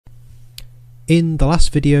In the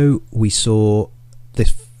last video we saw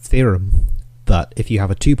this theorem that if you have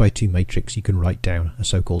a 2 by 2 matrix you can write down a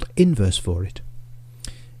so-called inverse for it.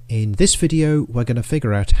 In this video we're going to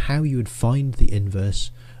figure out how you would find the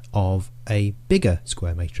inverse of a bigger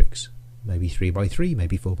square matrix, maybe 3 by 3,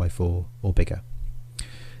 maybe 4 by 4 or bigger.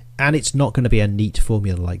 And it's not going to be a neat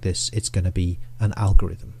formula like this, it's going to be an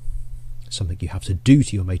algorithm, something you have to do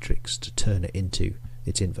to your matrix to turn it into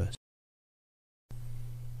its inverse.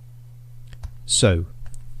 So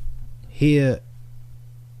here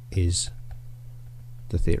is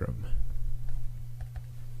the theorem.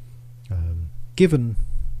 Given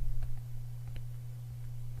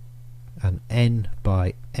an n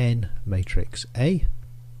by n matrix A,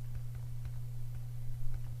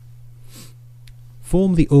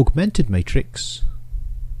 form the augmented matrix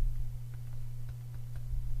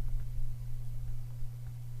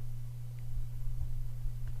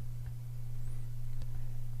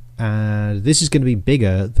and this is going to be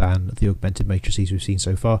bigger than the augmented matrices we've seen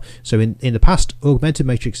so far. So in the past, augmented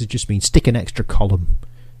matrices just mean stick an extra column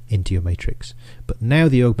into your matrix, but now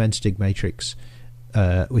the augmented matrix,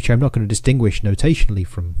 which I'm not going to distinguish notationally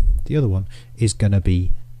from the other one, is going to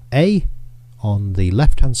be A on the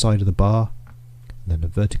left hand side of the bar, then a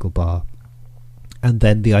vertical bar, and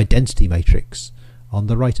then the identity matrix on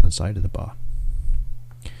the right hand side of the bar.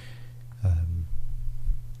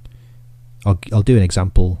 I'll do an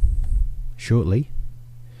example shortly,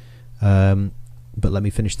 but let me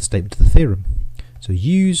finish the statement of the theorem. So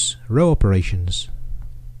use row operations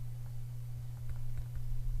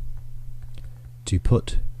to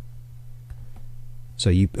put, so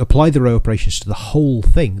you apply the row operations to the whole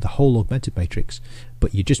thing, the whole augmented matrix,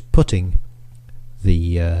 but you're just putting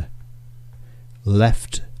the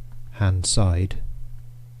left hand side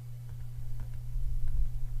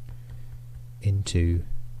into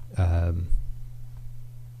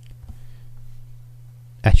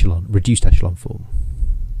echelon, reduced echelon form.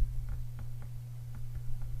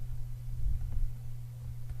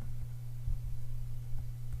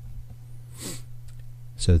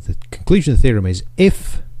 So the conclusion of the theorem is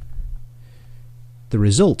if the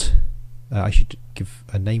result, I should give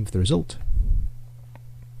a name for the result.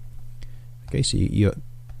 Okay, so you're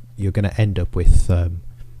going to end up with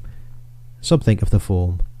something of the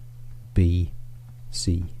form B,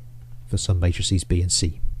 C for some matrices B and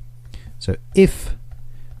C. So if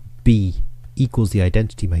B equals the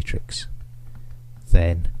identity matrix,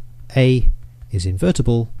 then A is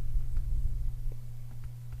invertible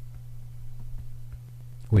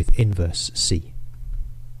with inverse C.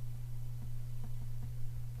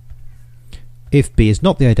 If B is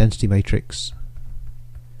not the identity matrix,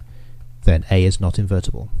 then A is not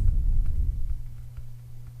invertible.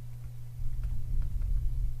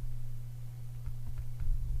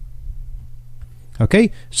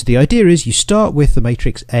 Okay, so the idea is you start with the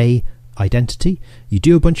matrix A identity, you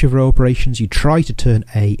do a bunch of row operations, you try to turn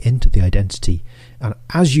A into the identity, and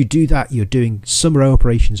as you do that you're doing some row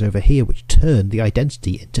operations over here which turn the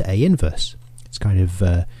identity into A inverse. It's kind of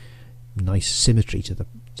nice symmetry to the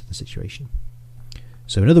situation.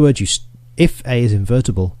 So in other words, if A is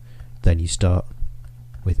invertible, then you start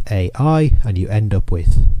with AI and you end up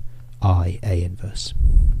with A inverse.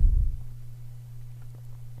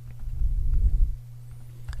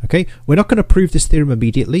 Okay, we're not going to prove this theorem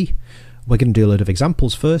immediately. We're going to do a load of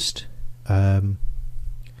examples first to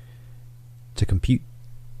compute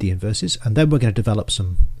the inverses, and then we're going to develop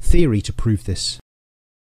some theory to prove this.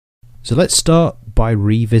 So let's start by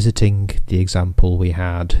revisiting the example we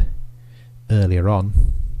had earlier on,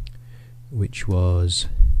 which was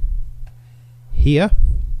here.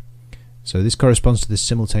 So this corresponds to this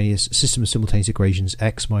simultaneous system of simultaneous equations: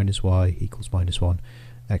 x minus y equals minus 1,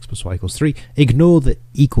 x plus y equals 3. Ignore the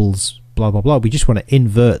equals blah blah blah, we just want to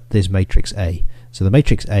invert this matrix A. So the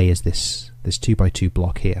matrix A is this 2 by 2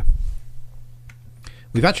 block here.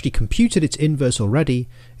 We've actually computed its inverse already.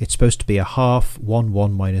 It's supposed to be a half 1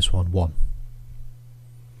 1 minus 1 1.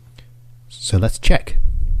 So let's check.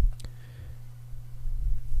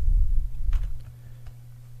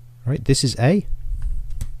 Right, this is A.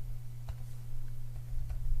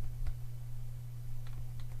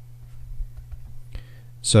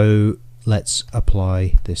 So let's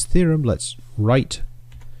apply this theorem. Let's write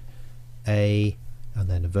A and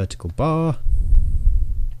then a vertical bar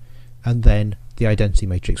and then the identity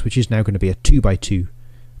matrix, which is now going to be a 2 by 2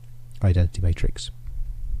 identity matrix.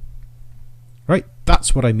 Right,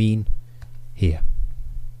 that's what I mean here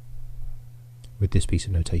with this piece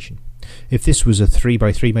of notation. If this was a 3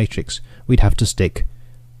 by 3 matrix, we'd have to stick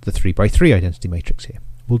the 3 by 3 identity matrix here.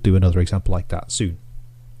 We'll do another example like that soon.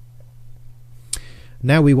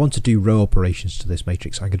 Now we want to do row operations to this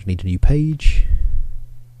matrix. I'm going to need a new page.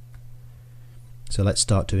 So let's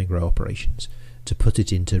start doing row operations to put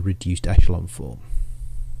it into reduced echelon form.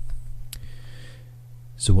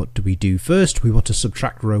 So what do we do first? We want to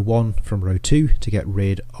subtract row 1 from row 2 to get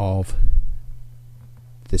rid of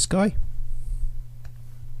this guy.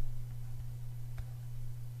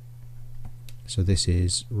 So this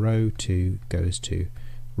is row 2 goes to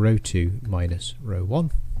row 2 minus row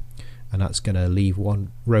 1, and that's going to leave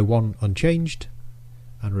row 1 unchanged,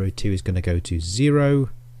 and row 2 is going to go to 0,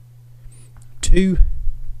 2,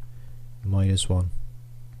 minus 1,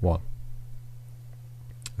 1.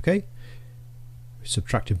 Okay, we've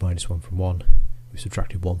subtracted minus 1 from 1, we've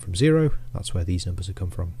subtracted 1 from 0, that's where these numbers have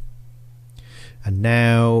come from. And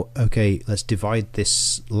now, okay, let's divide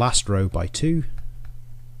this last row by 2.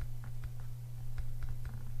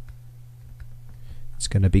 It's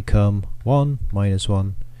going to become 1, minus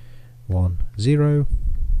 1, 1, 0,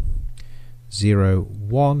 0,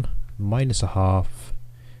 1, minus a half,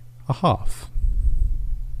 a half.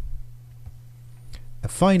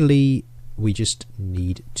 And finally, we just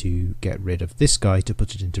need to get rid of this guy to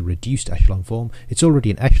put it into reduced echelon form. It's already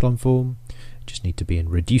in echelon form, just need to be in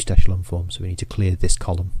reduced echelon form, so we need to clear this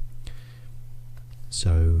column.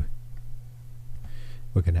 So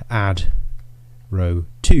we're going to add row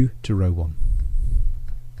 2 to row 1.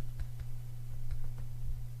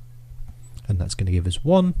 And that's going to give us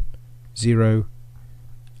 1, 0,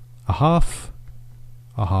 a half,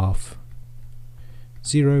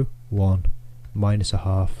 0, 1, minus a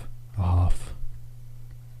half, a half.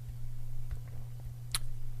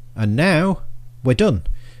 And now we're done,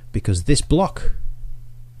 because this block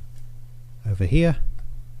over here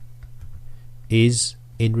is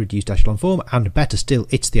in reduced echelon form, and better still,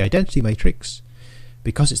 it's the identity matrix.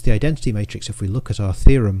 Because it's the identity matrix, if we look at our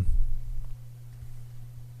theorem,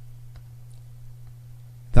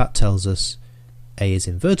 that tells us A is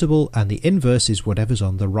invertible, and the inverse is whatever's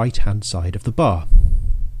on the right hand side of the bar.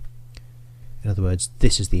 In other words,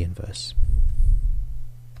 this is the inverse.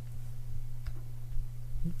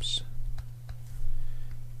 Oops.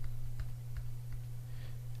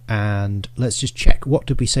 And let's just check, what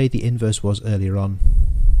did we say the inverse was earlier on?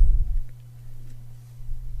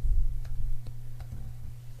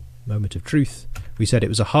 Moment of truth. We said it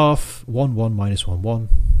was a half, 1, 1, minus 1, 1.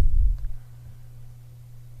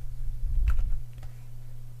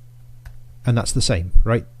 And that's the same,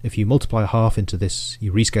 right? If you multiply a half into this,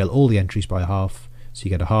 you rescale all the entries by a half, so you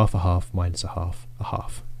get a half, minus a half, a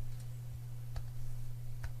half.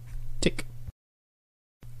 Tick.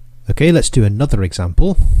 Okay, let's do another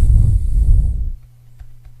example.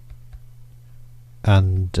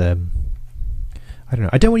 And I don't know,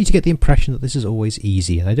 I don't want you to get the impression that this is always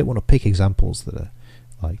easy, and I don't want to pick examples that are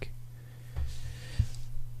like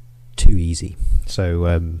too easy.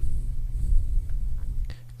 So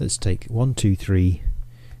let's take 1, 2, 3,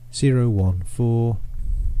 0, 1, 4,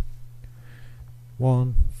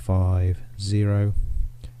 1, 5, 0,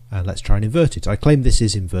 and let's try and invert it. I claim this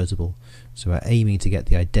is invertible, so we're aiming to get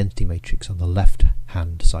the identity matrix on the left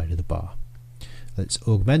hand side of the bar. Let's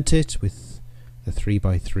augment it with the 3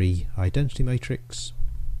 by 3 identity matrix.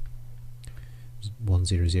 1,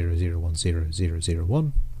 0, 0, 0, 1, 0, 0, 0,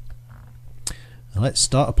 1. And let's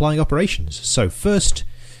start applying operations. So first,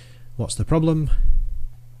 what's the problem?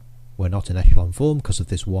 We're not in echelon form because of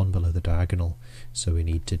this 1 below the diagonal, so we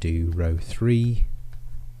need to do row 3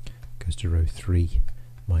 goes to row 3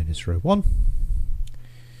 minus row 1.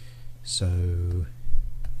 So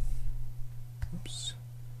oops.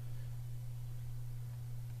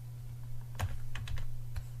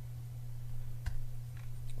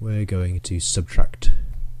 We're going to subtract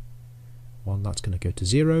 1, that's going to go to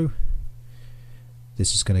 0,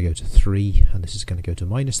 this is going to go to 3, and this is going to go to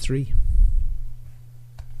minus 3.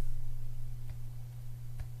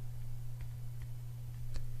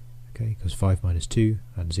 Okay, because 5 minus 2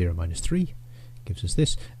 and 0 minus 3 gives us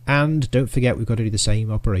this. And don't forget, we've got to do the same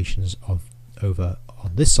operations over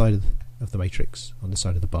on this side of the matrix, on this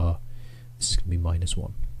side of the bar. This is going to be minus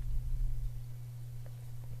 1.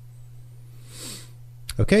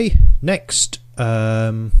 Okay, next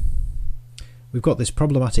we've got this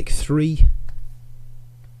problematic 3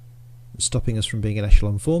 stopping us from being in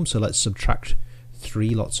echelon form, so let's subtract 3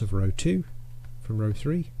 lots of row 2 from row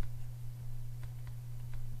 3.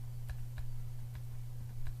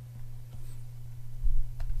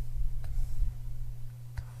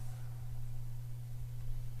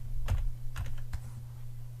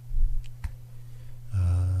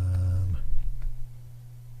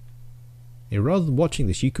 Yeah, rather than watching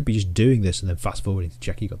this, you could be just doing this and then fast forwarding to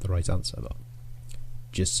check you got the right answer. But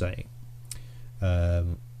just saying.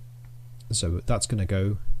 So that's going to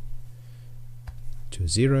go to a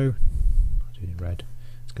 0. I'll do it in red.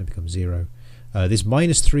 It's going to become 0. This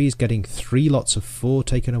minus 3 is getting 3 lots of 4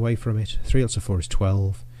 taken away from it. 3 lots of 4 is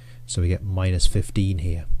 12, so we get minus 15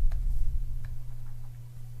 here.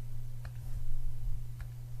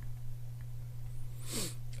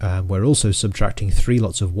 And we're also subtracting 3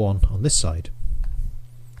 lots of 1 on this side.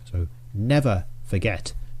 So never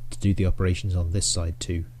forget to do the operations on this side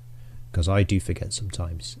too, because I do forget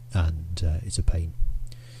sometimes, and it's a pain.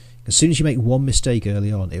 As soon as you make one mistake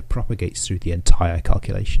early on, it propagates through the entire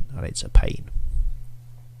calculation, and it's a pain.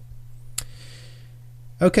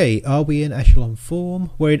 Okay, are we in echelon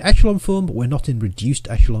form? We're in echelon form, but we're not in reduced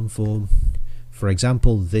echelon form. For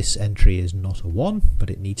example, this entry is not a 1,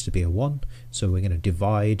 but it needs to be a 1, so we're going to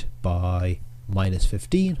divide by minus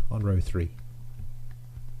 15 on row 3.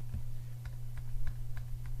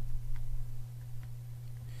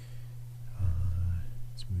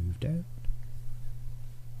 Let's move down.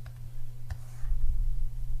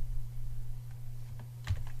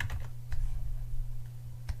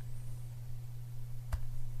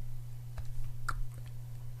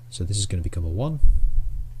 So this is going to become a 1.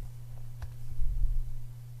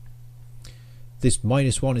 This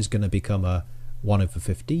minus 1 is going to become a 1 over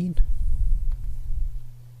 15.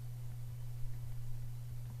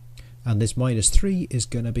 And this minus 3 is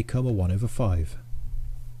going to become a 1 over 5.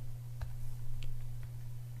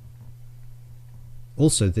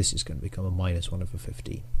 Also, this is going to become a minus 1 over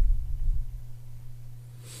 15.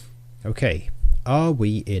 Okay, are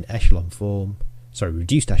we in echelon form? Sorry,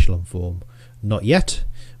 reduced echelon form? Not yet.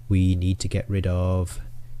 We need to get rid of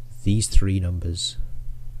these 3 numbers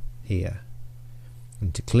here,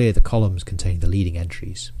 and to clear the columns containing the leading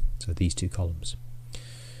entries, so these 2 columns.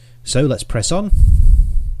 So let's press on.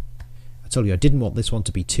 I told you I didn't want this one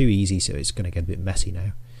to be too easy, so it's going to get a bit messy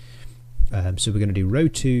now. So we're going to do row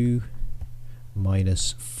 2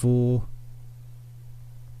 minus 4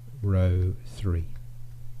 row 3.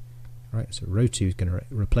 Right, so row 2 is going to be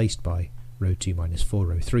replaced by row 2 minus 4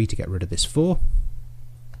 row 3 to get rid of this 4.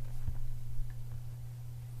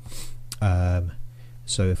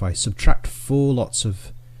 So if I subtract 4 lots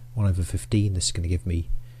of 1 over 15, this is going to give me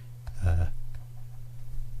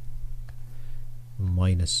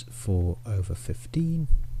minus 4 over 15.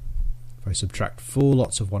 If I subtract 4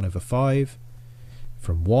 lots of 1 over 5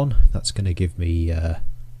 from 1, that's going to give me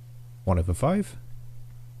 1 over 5.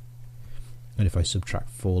 And if I subtract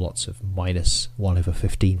 4 lots of minus 1 over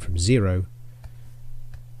 15 from 0,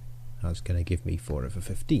 that's going to give me 4 over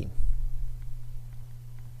 15.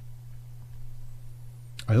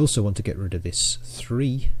 I also want to get rid of this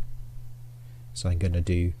 3, so I'm going to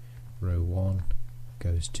do row 1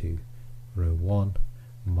 goes to row 1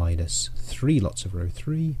 minus 3 lots of row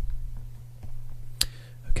 3.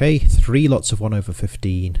 Okay, 3 lots of 1 over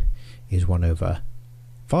 15 is 1 over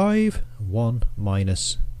 5. 1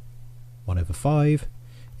 minus 1 over 5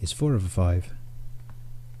 is 4 over 5.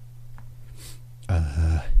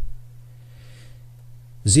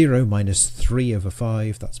 0 minus 3 over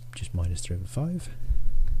 5, that's just minus 3 over 5.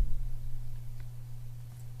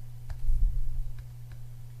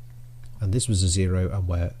 And this was a 0, and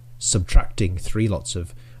we're subtracting 3 lots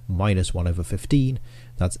of minus 1 over 15.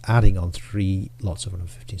 That's adding on 3 lots of 1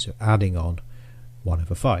 over 15, so adding on 1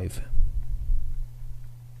 over 5.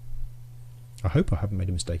 I hope I haven't made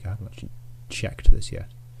a mistake. I haven't actually checked this yet.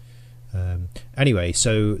 Anyway,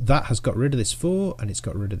 so that has got rid of this 4, and it's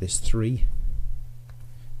got rid of this 3.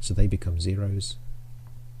 So they become zeros.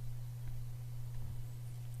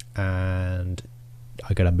 And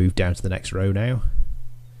I got to move down to the next row now.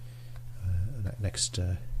 Next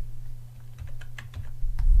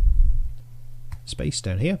space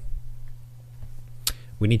down here.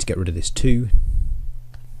 We need to get rid of this 2.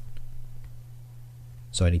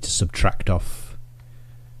 So I need to subtract off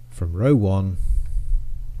from row 1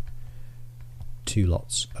 2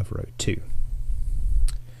 lots of row 2.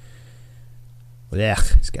 Well,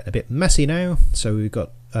 it's getting a bit messy now. So we've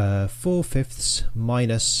got 4/5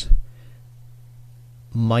 minus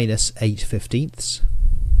 8/15.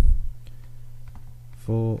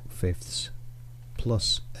 4/5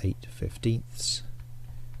 plus 8/15.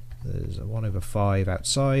 There's a 1 over 5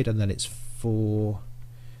 outside, and then it's 4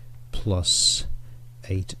 plus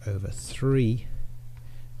 8 over 3.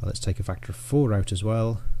 Well, let's take a factor of 4 out as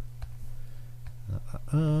well.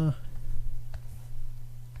 1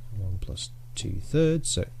 plus 2/3,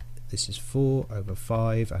 so this is 4 over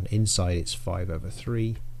 5, and inside it's 5 over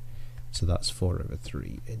 3, so that's 4 over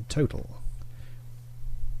 3 in total.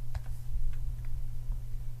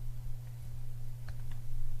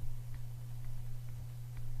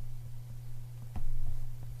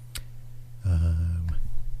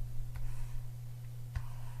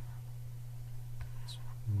 Let's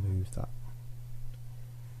move that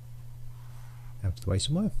out of the way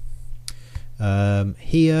somewhere.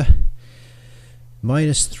 Here,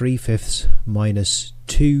 minus 3/5 minus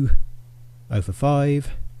 2 over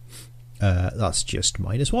 5, that's just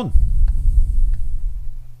minus 1.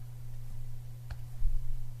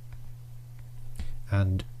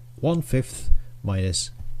 And 1/5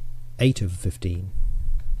 minus 8 over 15,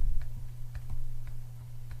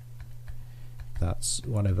 that's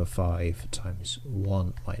 1 over 5 times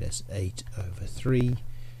 1 minus 8 over 3,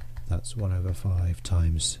 that's 1 over 5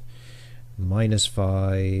 times minus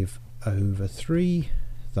 5 over 3,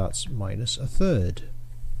 that's minus a third.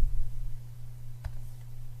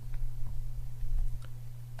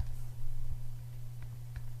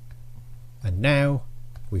 And now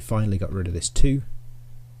we finally got rid of this 2,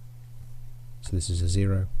 so this is a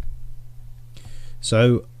 0.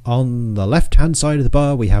 So on the left hand side of the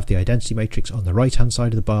bar we have the identity matrix, on the right hand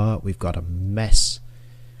side of the bar we've got a mess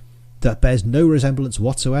that bears no resemblance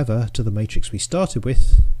whatsoever to the matrix we started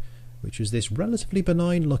with, which was this relatively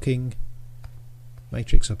benign looking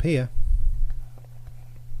matrix up here.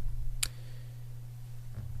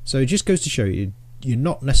 So it just goes to show you, you're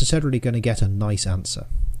not necessarily going to get a nice answer,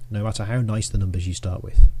 no matter how nice the numbers you start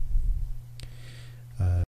with.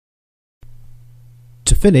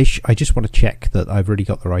 To finish, I just want to check that I've really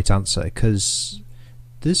got the right answer, because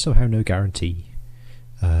there's somehow no guarantee.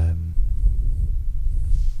 So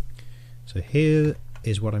here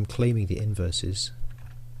is what I'm claiming the inverse is.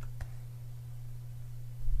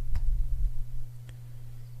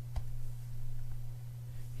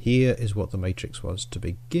 Here is what the matrix was to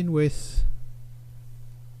begin with.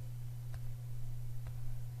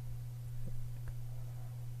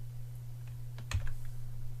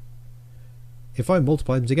 If I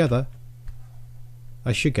multiply them together,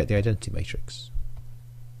 I should get the identity matrix.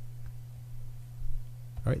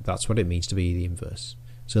 Right, that's what it means to be the inverse.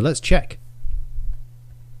 So let's check.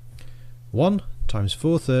 1 times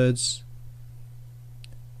 4/3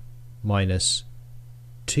 minus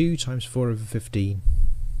 2 times 4 over 15.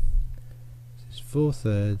 This is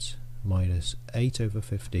 4/3 minus 8 over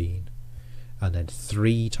 15. And then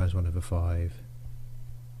 3 times 1 over 5.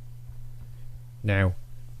 Now,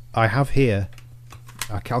 I have here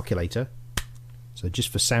a calculator. So just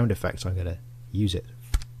for sound effects, I'm going to use it.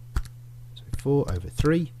 So 4 over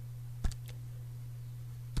 3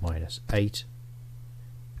 minus 8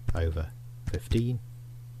 over 15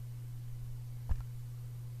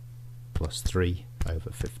 plus 3 over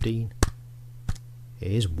 15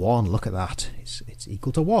 is 1. Look at that. It's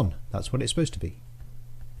equal to 1. That's what it's supposed to be.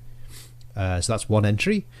 So that's one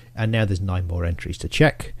entry, and now there's 9 more entries to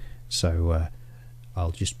check. So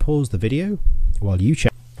I'll just pause the video while you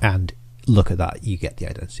check, and look at that. You get the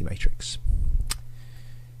identity matrix.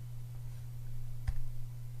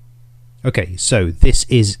 Okay, so this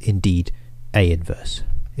is indeed A inverse,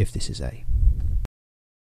 if this is A.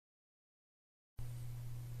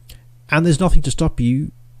 And there's nothing to stop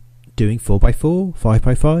you doing 4x4,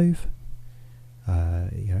 5x5.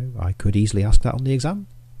 You know, I could easily ask that on the exam.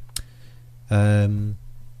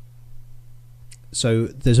 So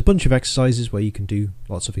there's a bunch of exercises where you can do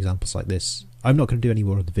lots of examples like this. I'm not going to do any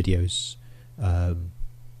more of the videos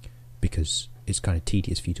because it's kind of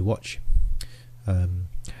tedious for you to watch.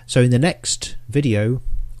 So in the next video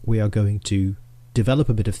we are going to develop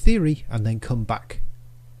a bit of theory and then come back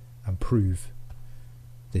and prove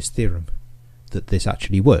this theorem, that this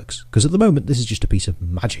actually works, because at the moment this is just a piece of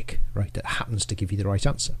magic, right, that happens to give you the right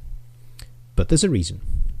answer. But there's a reason,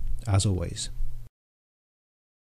 as always.